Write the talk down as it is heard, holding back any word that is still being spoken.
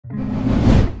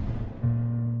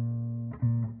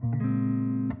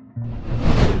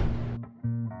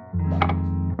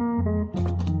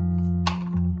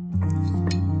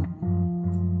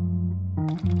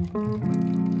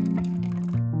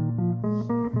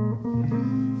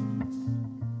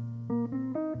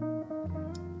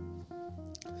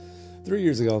3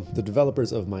 years ago, the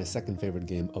developers of my second favorite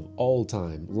game of all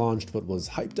time launched what was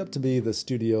hyped up to be the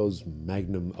studio's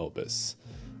magnum opus.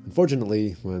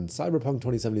 Unfortunately, when Cyberpunk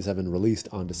 2077 released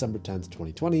on December 10th,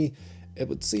 2020, it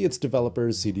would see its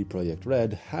developers, CDPR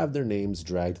Red, have their names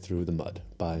dragged through the mud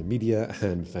by media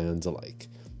and fans alike.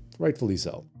 Rightfully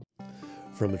so.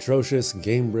 From atrocious,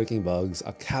 game-breaking bugs,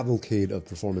 a cavalcade of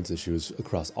performance issues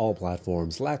across all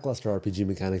platforms, lackluster RPG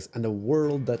mechanics, and a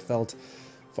world that felt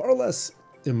far less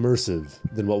immersive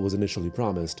than what was initially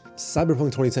promised, Cyberpunk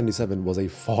 2077 was a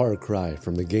far cry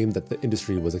from the game that the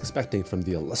industry was expecting from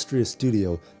the illustrious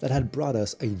studio that had brought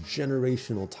us a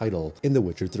generational title in The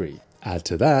Witcher 3. Add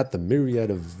to that the myriad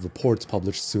of reports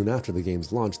published soon after the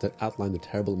game's launch that outlined the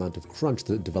terrible amount of crunch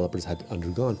the developers had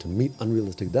undergone to meet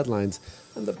unrealistic deadlines,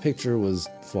 and the picture was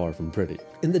far from pretty.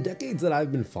 In the decades that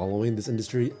I've been following this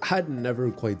industry, I'd never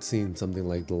quite seen something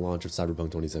like the launch of Cyberpunk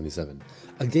 2077,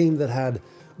 a game that had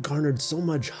garnered so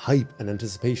much hype and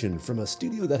anticipation from a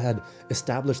studio that had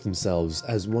established themselves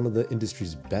as one of the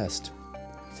industry's best.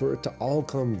 For it to all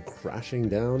come crashing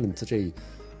down in such a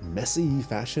messy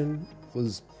fashion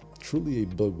was truly a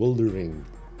bewildering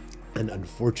and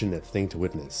unfortunate thing to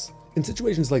witness. In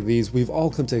situations like these, we've all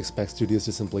come to expect studios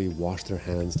to simply wash their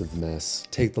hands of the mess,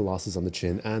 take the losses on the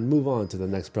chin, and move on to the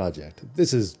next project.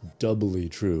 This is doubly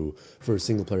true for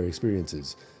single-player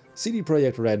experiences. CD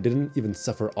Projekt Red didn't even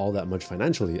suffer all that much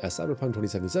financially, as Cyberpunk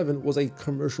 2077 was a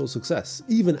commercial success,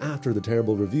 even after the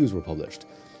terrible reviews were published.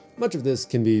 Much of this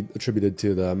can be attributed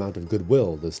to the amount of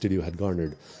goodwill the studio had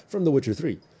garnered from The Witcher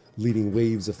 3, leading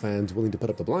waves of fans willing to put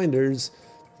up the blinders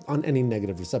on any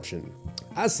negative reception.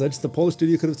 As such, the Polish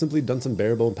studio could have simply done some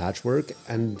bare-bone patchwork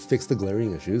and fixed the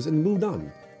glaring issues and moved on.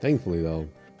 Thankfully, though,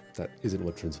 that isn't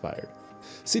what transpired.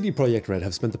 CD Projekt Red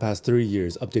have spent the past 3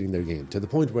 years updating their game to the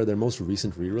point where their most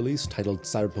recent re-release, titled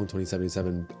Cyberpunk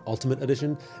 2077 Ultimate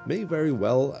Edition, may very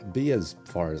well be, as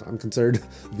far as I'm concerned,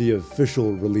 the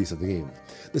official release of the game.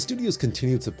 The studio's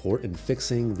continued support in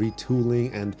fixing,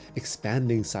 retooling, and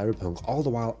expanding Cyberpunk, all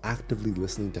the while actively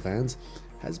listening to fans,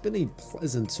 has been a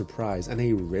pleasant surprise and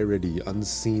a rarity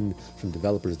unseen from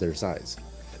developers their size.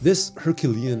 This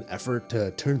Herculean effort to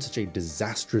turn such a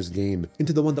disastrous game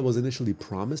into the one that was initially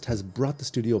promised has brought the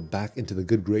studio back into the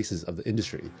good graces of the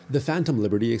industry. The Phantom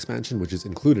Liberty expansion, which is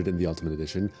included in the Ultimate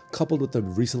Edition, coupled with the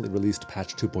recently released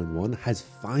patch 2.1, has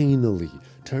finally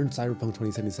turned Cyberpunk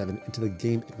 2077 into the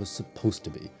game it was supposed to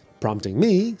be, prompting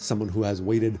me, someone who has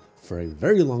waited for a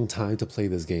very long time to play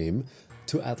this game,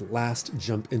 to at last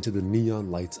jump into the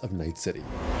neon lights of Night City.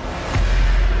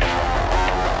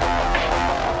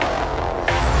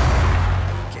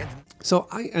 So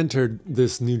I entered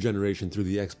this new generation through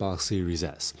the Xbox Series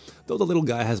S. Though the little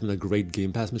guy has been a great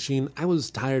Game Pass machine, I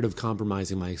was tired of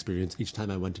compromising my experience each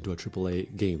time I went into a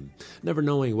AAA game, never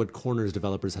knowing what corners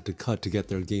developers had to cut to get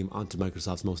their game onto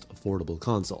Microsoft's most affordable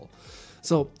console.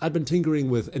 So I'd been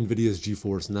tinkering with Nvidia's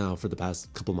GeForce Now for the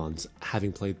past couple months,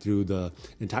 having played through the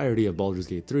entirety of Baldur's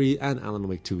Gate 3 and Alan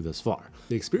Wake 2 thus far.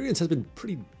 The experience has been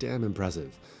pretty damn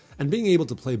impressive. And being able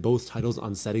to play both titles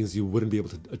on settings you wouldn't be able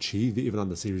to achieve even on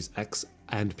the Series X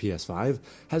and PS5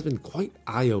 has been quite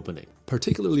eye-opening,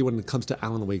 particularly when it comes to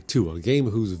Alan Wake 2, a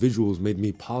game whose visuals made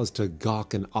me pause to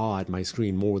gawk and awe at my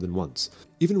screen more than once.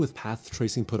 Even with path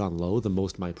tracing put on low, the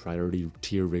most my priority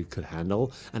tier rig could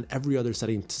handle, and every other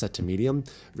setting set to medium,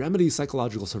 Remedy's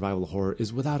psychological survival horror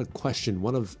is without a question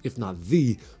one of, if not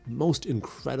the, most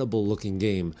incredible looking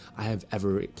game I have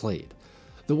ever played.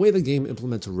 The way the game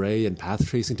implements ray and path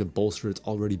tracing to bolster its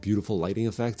already beautiful lighting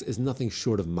effects is nothing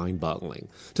short of mind-boggling,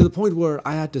 to the point where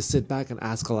I had to sit back and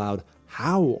ask aloud,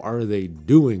 how are they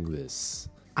doing this?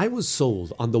 I was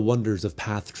sold on the wonders of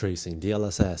path tracing,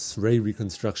 DLSS, ray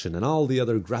reconstruction, and all the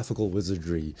other graphical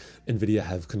wizardry Nvidia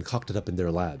have concocted up in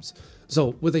their labs.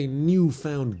 So, with a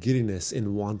newfound giddiness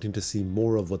in wanting to see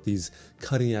more of what these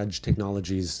cutting-edge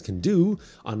technologies can do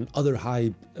on other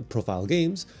high-profile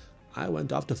games, I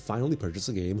went off to finally purchase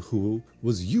a game who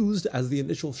was used as the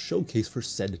initial showcase for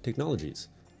said technologies.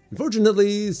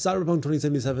 Unfortunately, Cyberpunk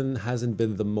 2077 hasn't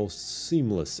been the most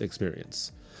seamless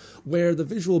experience. Where the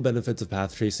visual benefits of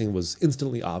path tracing was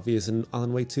instantly obvious in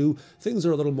Alan Wake 2, things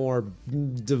are a little more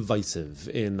divisive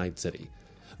in Night City.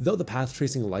 Though the path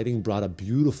tracing lighting brought a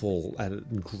beautiful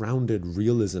and grounded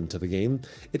realism to the game,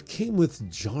 it came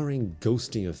with jarring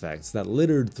ghosting effects that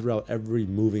littered throughout every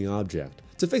moving object.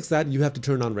 To fix that, you have to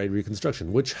turn on ray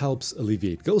reconstruction, which helps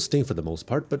alleviate ghosting for the most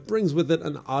part, but brings with it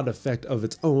an odd effect of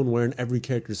its own wherein every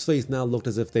character's face now looked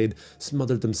as if they'd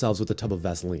smothered themselves with a tub of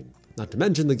Vaseline. Not to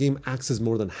mention, the game axes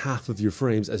more than half of your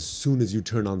frames as soon as you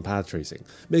turn on path tracing,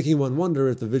 making one wonder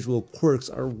if the visual quirks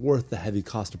are worth the heavy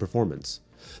cost of performance.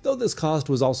 Though this cost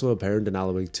was also apparent in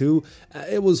Alan Wake 2,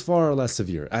 it was far less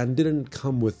severe, and didn't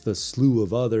come with the slew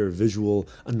of other visual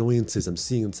annoyances I'm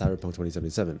seeing in Cyberpunk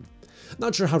 2077.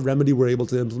 Not sure how Remedy were able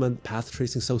to implement path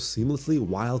tracing so seamlessly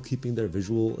while keeping their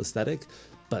visual aesthetic,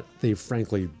 but they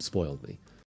frankly spoiled me.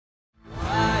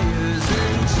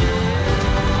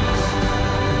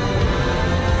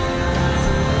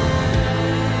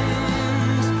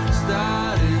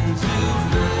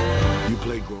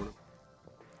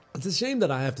 It's a shame that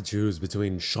I have to choose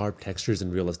between sharp textures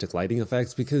and realistic lighting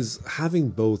effects, because having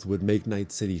both would make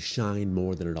Night City shine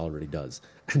more than it already does.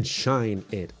 And shine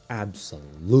it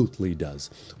absolutely does,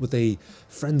 with a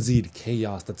frenzied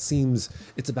chaos that seems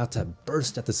it's about to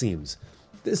burst at the seams.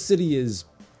 This city is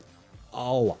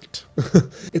a lot.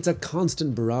 It's a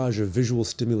constant barrage of visual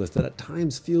stimulus that at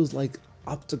times feels like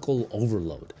optical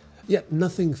overload. Yet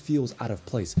nothing feels out of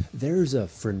place. There's a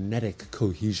frenetic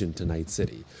cohesion to Night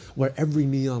City, where every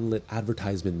neon-lit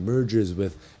advertisement merges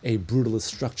with a brutalist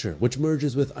structure, which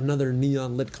merges with another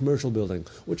neon-lit commercial building,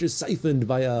 which is siphoned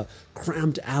by a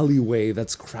cramped alleyway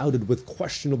that's crowded with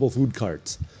questionable food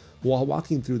carts. While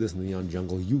walking through this neon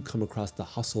jungle, you come across the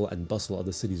hustle and bustle of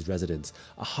the city's residents,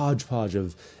 a hodgepodge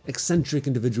of eccentric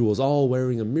individuals all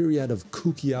wearing a myriad of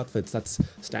kooky outfits that's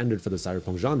standard for the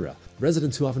cyberpunk genre.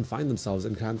 Residents who often find themselves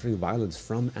encountering violence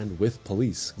from and with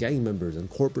police, gang members,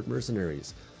 and corporate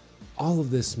mercenaries. All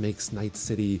of this makes Night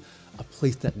City a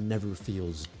place that never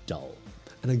feels dull,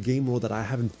 and a game world that I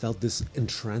haven't felt this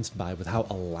entranced by with how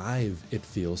alive it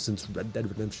feels since Red Dead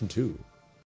Redemption 2.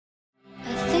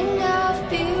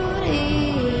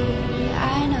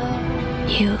 I know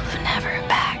you've never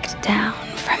backed down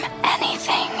from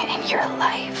anything in your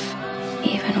life,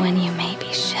 even when you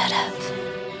maybe should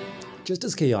have. Just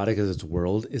as chaotic as its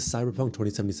world is Cyberpunk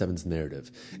 2077's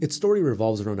narrative. Its story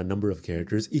revolves around a number of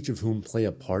characters, each of whom play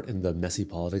a part in the messy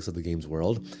politics of the game's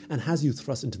world, and has you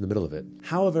thrust into the middle of it.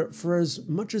 However, for as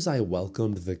much as I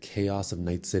welcomed the chaos of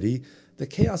Night City, the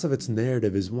chaos of its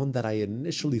narrative is one that I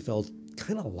initially felt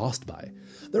kind of lost by.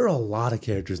 There are a lot of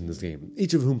characters in this game,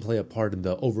 each of whom play a part in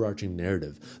the overarching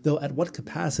narrative, though at what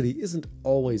capacity isn't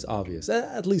always obvious,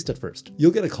 at least at first.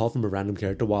 You'll get a call from a random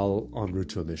character while en route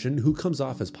to a mission, who comes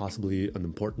off as possibly an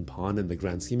important pawn in the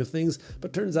grand scheme of things,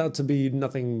 but turns out to be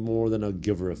nothing more than a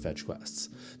giver of fetch quests.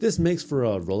 This makes for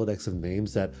a Rolodex of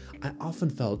names that I often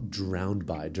felt drowned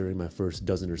by during my first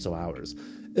dozen or so hours.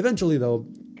 Eventually, though,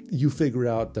 you figure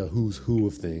out the who's who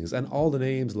of things, and all the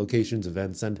names, locations,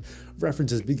 events, and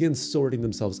references begin sorting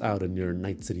themselves out in your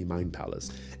Night City mind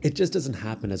palace. It just doesn't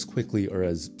happen as quickly or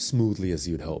as smoothly as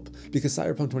you'd hope, because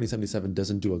Cyberpunk 2077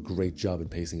 doesn't do a great job in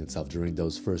pacing itself during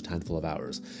those first handful of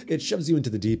hours. It shoves you into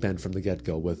the deep end from the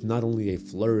get-go with not only a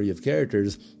flurry of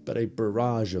characters, but a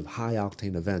barrage of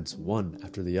high-octane events, one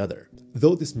after the other.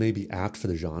 Though this may be apt for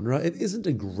the genre, it isn't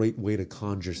a great way to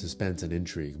conjure suspense and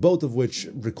intrigue, both of which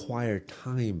require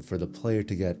time for the player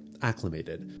to get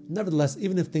acclimated. Nevertheless,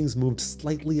 even if things moved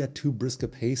slightly at too brisk a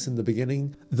pace in the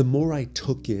beginning, the more I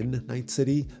took in Night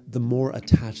City, the more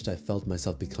attached I felt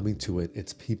myself becoming to it,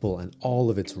 its people, and all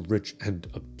of its rich and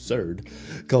absurd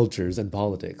cultures and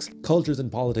politics. Cultures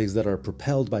and politics that are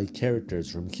propelled by characters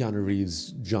from Keanu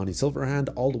Reeves' Johnny Silverhand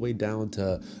all the way down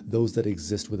to those that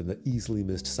exist within the easily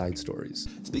missed side stories.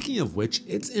 Speaking of which,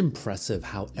 it's impressive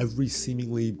how every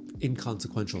seemingly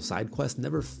inconsequential side quest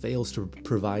never fails to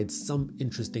provide some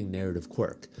interesting narrative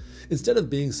quirk. Instead of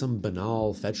being some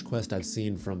banal fetch quest I've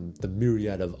seen from the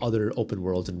myriad of other open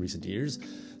worlds in recent years,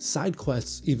 side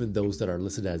quests, even those that are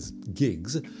listed as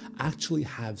gigs, actually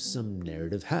have some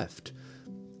narrative heft.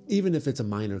 Even if it's a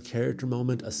minor character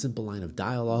moment, a simple line of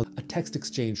dialogue, a text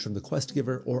exchange from the quest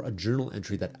giver, or a journal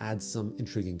entry that adds some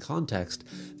intriguing context,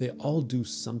 they all do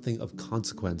something of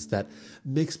consequence that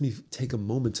makes me take a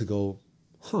moment to go,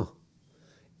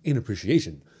 in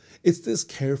appreciation. It's this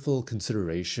careful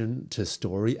consideration to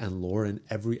story and lore in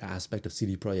every aspect of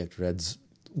CD Projekt Red's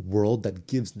world that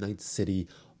gives Night City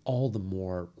all the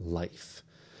more life.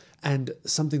 And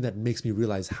something that makes me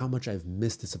realize how much I've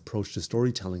missed this approach to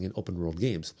storytelling in open world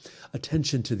games.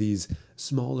 Attention to these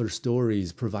smaller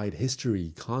stories provide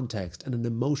history, context, and an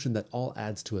emotion that all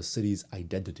adds to a city's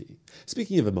identity.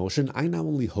 Speaking of emotion, I now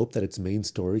only hope that its main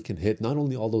story can hit not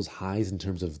only all those highs in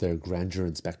terms of their grandeur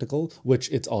and spectacle, which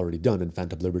it's already done in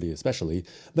Phantom Liberty especially,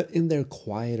 but in their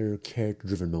quieter,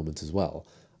 character-driven moments as well.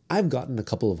 I've gotten a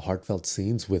couple of heartfelt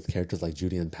scenes with characters like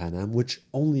Judy and Panam, which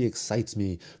only excites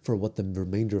me for what the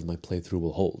remainder of my playthrough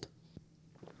will hold.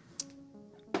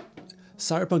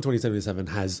 Cyberpunk 2077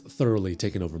 has thoroughly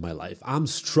taken over my life. I'm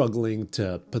struggling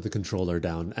to put the controller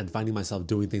down and finding myself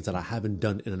doing things that I haven't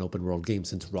done in an open world game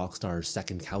since Rockstar's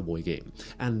second Cowboy game,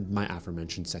 and my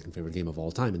aforementioned second favorite game of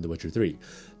all time in The Witcher 3.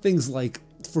 Things like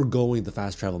forgoing the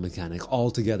fast travel mechanic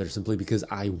altogether simply because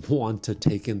I want to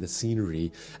take in the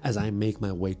scenery as I make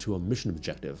my way to a mission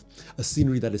objective. A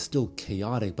scenery that is still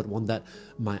chaotic, but one that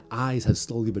my eyes have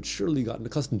slowly but surely gotten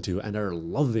accustomed to and are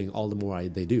loving all the more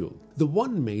they do. The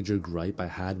one major gripe I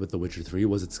had with The Witcher 3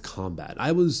 was its combat.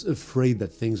 I was afraid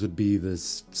that things would be the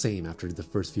same after the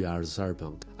first few hours of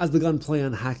Cyberpunk, as the gunplay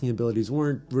and hacking abilities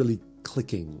weren't really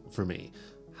clicking for me.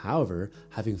 However,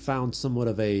 having found somewhat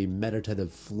of a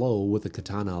meditative flow with the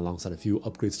katana alongside a few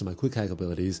upgrades to my quick hack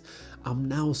abilities, I'm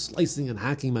now slicing and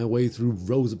hacking my way through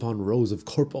rows upon rows of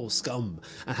corpo scum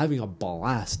and having a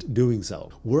blast doing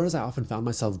so. Whereas I often found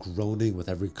myself groaning with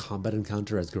every combat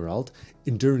encounter as Geralt,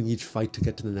 enduring each fight to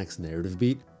get to the next narrative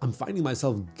beat, I'm finding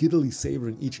myself giddily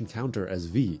savoring each encounter as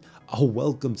V, a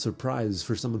welcomed surprise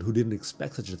for someone who didn't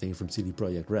expect such a thing from CD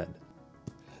Projekt Red.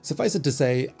 Suffice it to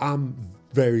say, I'm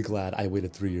very glad I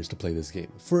waited 3 years to play this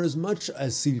game. For as much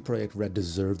as CD Projekt Red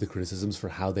deserved the criticisms for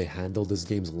how they handled this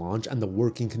game's launch and the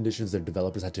working conditions their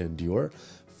developers had to endure,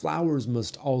 flowers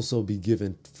must also be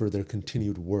given for their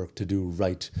continued work to do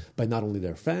right by not only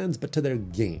their fans, but to their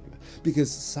game. Because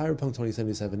Cyberpunk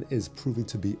 2077 is proving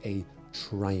to be a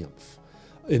triumph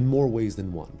in more ways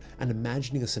than one, and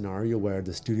imagining a scenario where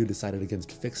the studio decided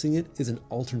against fixing it is an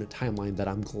alternate timeline that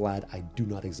I'm glad I do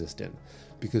not exist in,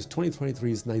 because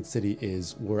 2023's Night City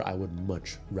is where I would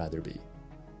much rather be.